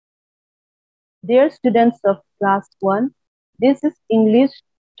Dear students of class 1, this is English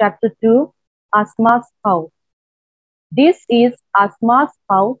chapter 2, Asma's house. This is Asma's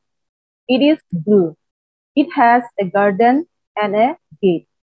house. It is blue. It has a garden and a gate.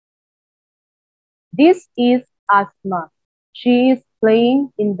 This is Asma. She is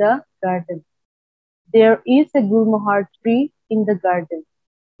playing in the garden. There is a gulmohar tree in the garden.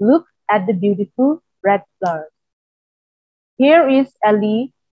 Look at the beautiful red flowers. Here is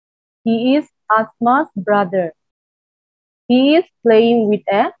Ali. He is Asma's brother. He is playing with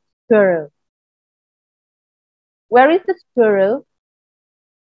a squirrel. Where is the squirrel?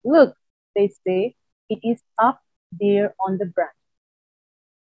 Look, they say, it is up there on the branch.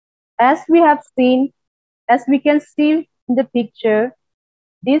 As we can see in the picture,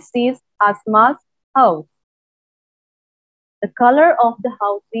 this is Asma's house. The color of the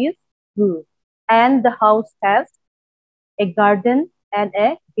house is blue, and the house has a garden and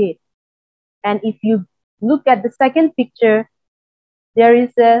a gate. And if you look at the second picture, there is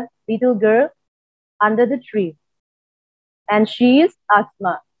a little girl under the tree. And she is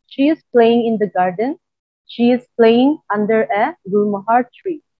Asma. She is playing in the garden. She is playing under a gulmohar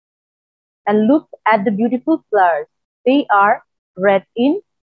tree. And look at the beautiful flowers. They are red in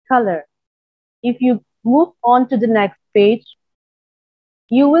color. If you move on to the next page,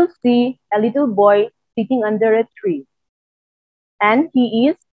 you will see a little boy sitting under a tree. And he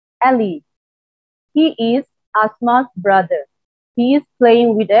is Ali. He is Asma's brother. He is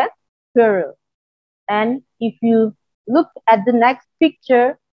playing with a squirrel. And if you look at the next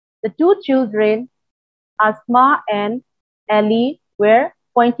picture, the two children, Asma and Ali, were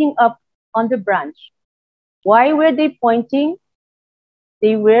pointing up on the branch. Why were they pointing?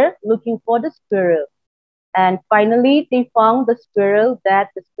 They were looking for the squirrel. And finally, they found the squirrel, that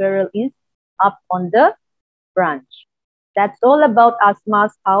the squirrel is up on the branch. That's all about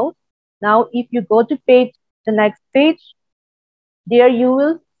Asma's house. Now, if you go to the next page, there you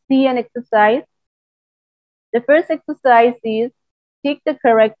will see an exercise. The first exercise is tick the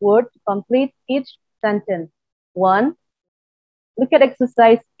correct word to complete each sentence. 1. Look at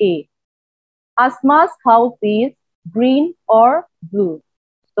exercise A. Asma's house is green or blue.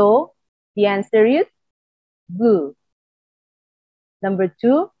 So the answer is blue. Number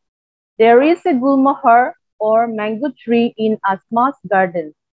 2. There is a gulmohar or mango tree in Asma's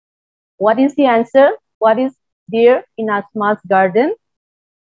garden. What is the answer? What is there in Asma's garden?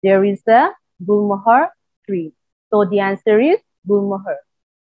 There is a gulmohar tree. So the answer is gulmohar.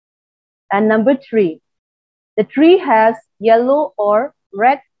 And number 3. The tree has yellow or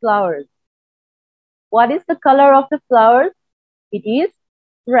red flowers. What is the color of the flowers? It is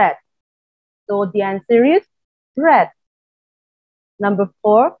red. So the answer is red. Number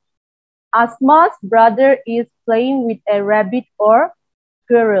 4. Asma's brother is playing with a rabbit or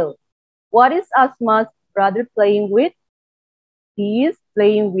squirrel. What is Asma's brother playing with? He is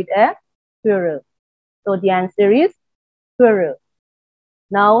playing with a squirrel. So the answer is squirrel.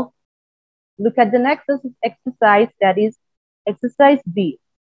 Now, look at the next exercise, that is exercise B.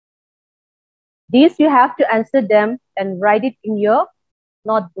 These you have to answer them and write it in your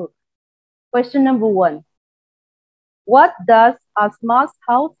notebook. Question number 1. What does Asma's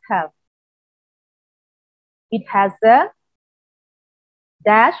house have? It has a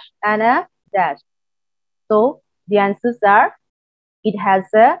dash and a dash. So the answers are, it has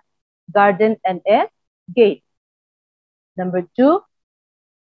a garden and a gate. Number 2.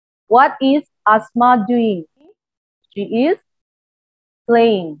 What is Asma doing? She is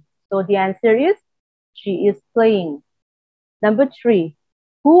playing. So the answer is, she is playing. Number 3.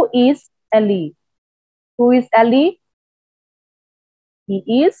 Who is Ali? Who is Ali?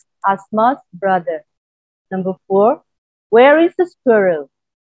 He is Asma's brother. Number 4. Where is the squirrel?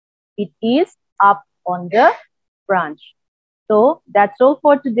 It is up on the branch. So that's all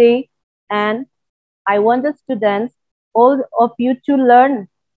for today. And I want the students, all of you, to learn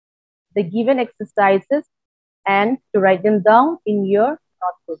the given exercises and to write them down in your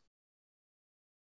notebook.